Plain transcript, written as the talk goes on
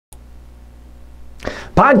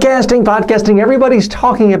Podcasting, everybody's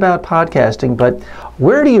talking about podcasting, but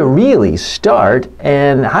where do you really start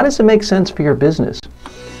and how does it make sense for your business?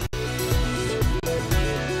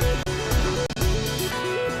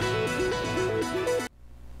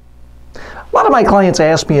 A lot of my clients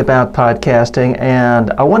ask me about podcasting,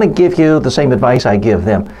 and I want to give you the same advice I give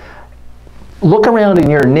them. Look around in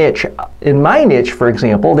your niche. In my niche, for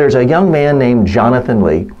example, there's a young man named Jonathan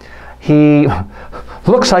Lee. He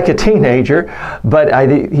looks like a teenager, but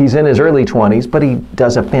he's in his early 20s, but he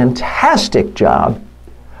does a fantastic job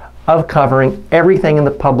of covering everything in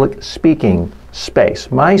the public speaking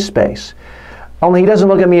space, my space. Only he doesn't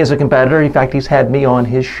look at me as a competitor. In fact, he's had me on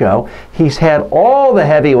his show. He's had all the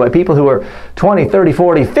heavyweight people who are 20, 30,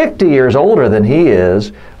 40, 50 years older than he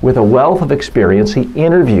is with a wealth of experience. He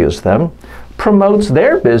interviews them, promotes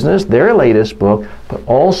their business, their latest book, but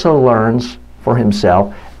also learns for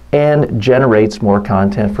himself and generates more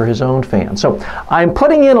content for his own fans. So I'm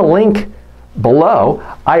putting in a link below.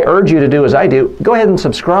 I urge you to do as I do. Go ahead and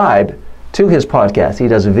subscribe to his podcast. He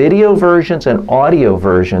does video versions and audio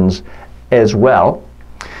versions as well.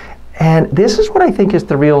 And this is what I think is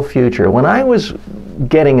the real future. When I was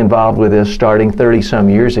getting involved with this starting 30-some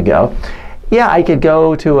years ago, yeah, I could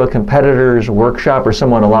go to a competitor's workshop or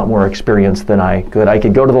someone a lot more experienced than I could. I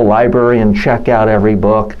could go to the library and check out every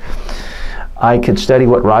book. I could study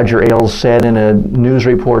what Roger Ailes said in a news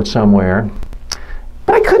report somewhere.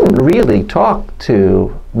 But I couldn't really talk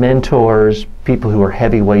to mentors, people who are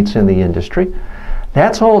heavyweights in the industry.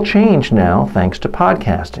 That's all changed now thanks to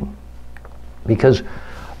podcasting. Because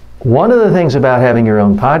one of the things about having your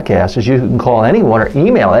own podcast is you can call anyone or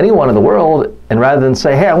email anyone in the world, and rather than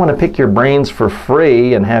say, hey, I want to pick your brains for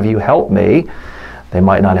free and have you help me, they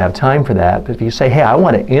might not have time for that. But if you say, hey, I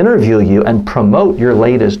want to interview you and promote your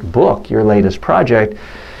latest book, your latest project,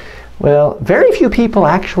 well, very few people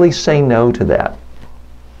actually say no to that.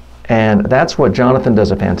 And that's what Jonathan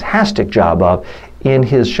does a fantastic job of in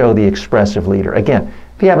his show, The Expressive Leader. Again,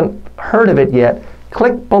 if you haven't heard of it yet,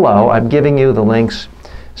 click below. I'm giving you the links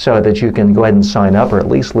so that you can go ahead and sign up or at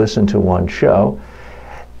least listen to one show.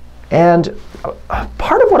 And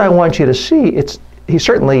part of what I want you to see, he's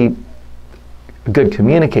certainly a good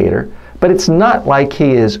communicator, but it's not like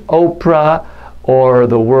he is Oprah or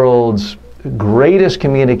the world's greatest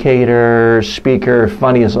communicator, speaker,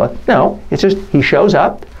 funniest. No, it's just he shows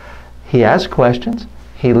up, he asks questions,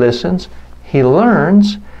 he listens, he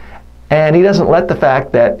learns, and he doesn't let the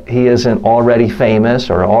fact that he isn't already famous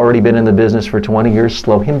or already been in the business for 20 years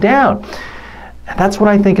slow him down. And that's what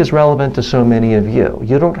I think is relevant to so many of you.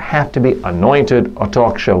 You don't have to be anointed a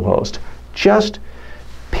talk show host. Just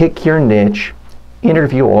pick your niche,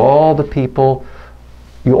 interview all the people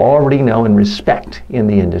you already know and respect in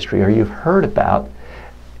the industry or you've heard about.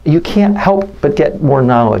 You can't help but get more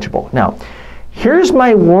knowledgeable. Now, here's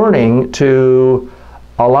my warning to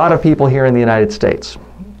a lot of people here in the United States.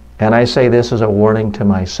 And I say this as a warning to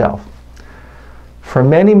myself. For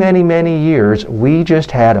many, many, many years, we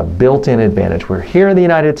just had a built-in advantage. We're here in the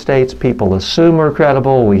United States. People assume we're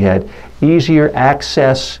credible. We had easier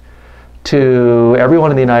access to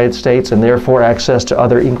everyone in the United States and therefore access to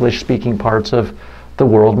other English-speaking parts of the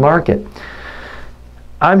world market.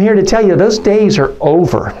 I'm here to tell you those days are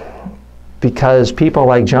over because people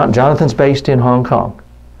like Jonathan's based in Hong Kong.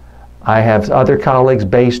 I have other colleagues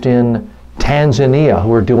based in Tanzania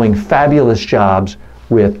who are doing fabulous jobs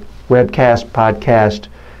with webcast, podcast,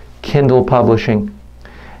 Kindle publishing.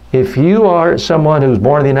 If you are someone who's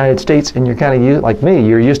born in the United States and you're kind of like me,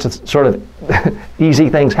 you're used to sort of easy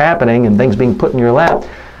things happening and things being put in your lap,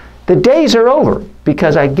 the days are over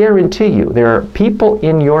because I guarantee you there are people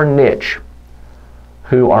in your niche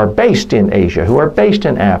who are based in Asia, who are based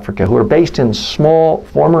in Africa, who are based in small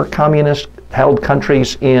former communist-held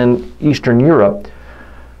countries in Eastern Europe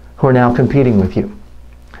who are now competing with you.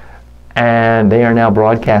 And they are now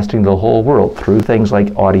broadcasting the whole world through things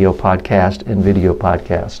like audio podcast and video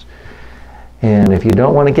podcast. And if you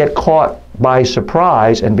don't want to get caught by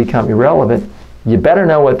surprise and become irrelevant, you better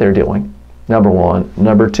know what they're doing, number one.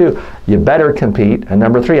 Number two, you better compete. And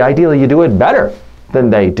number three, ideally you do it better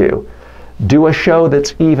than they do. Do a show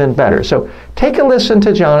that's even better. So take a listen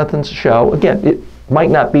to Jonathan's show. Again, it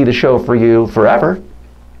might not be the show for you forever,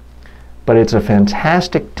 but it's a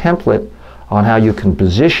fantastic template on how you can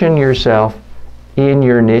position yourself in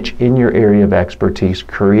your niche, in your area of expertise,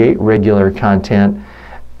 create regular content,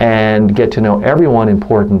 and get to know everyone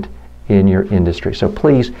important in your industry. So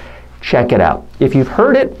please check it out. If you've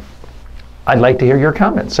heard it, I'd like to hear your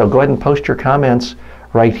comments. So go ahead and post your comments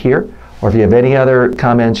right here, or if you have any other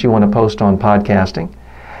comments you want to post on podcasting.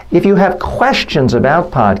 If you have questions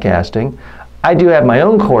about podcasting, I do have my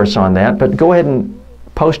own course on that, but go ahead and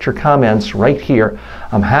post your comments right here.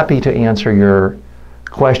 I'm happy to answer your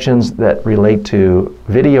questions that relate to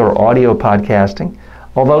video or audio podcasting.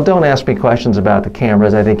 Although don't ask me questions about the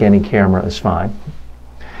cameras. I think any camera is fine.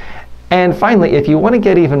 And finally, if you want to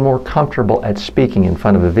get even more comfortable at speaking in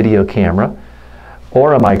front of a video camera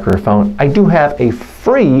or a microphone, I do have a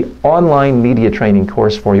free online media training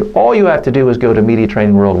course for you. All you have to do is go to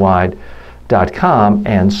MediaTrainingWorldwide.com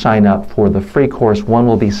and sign up for the free course. One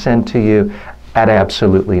will be sent to you at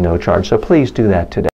absolutely no charge. So please do that today.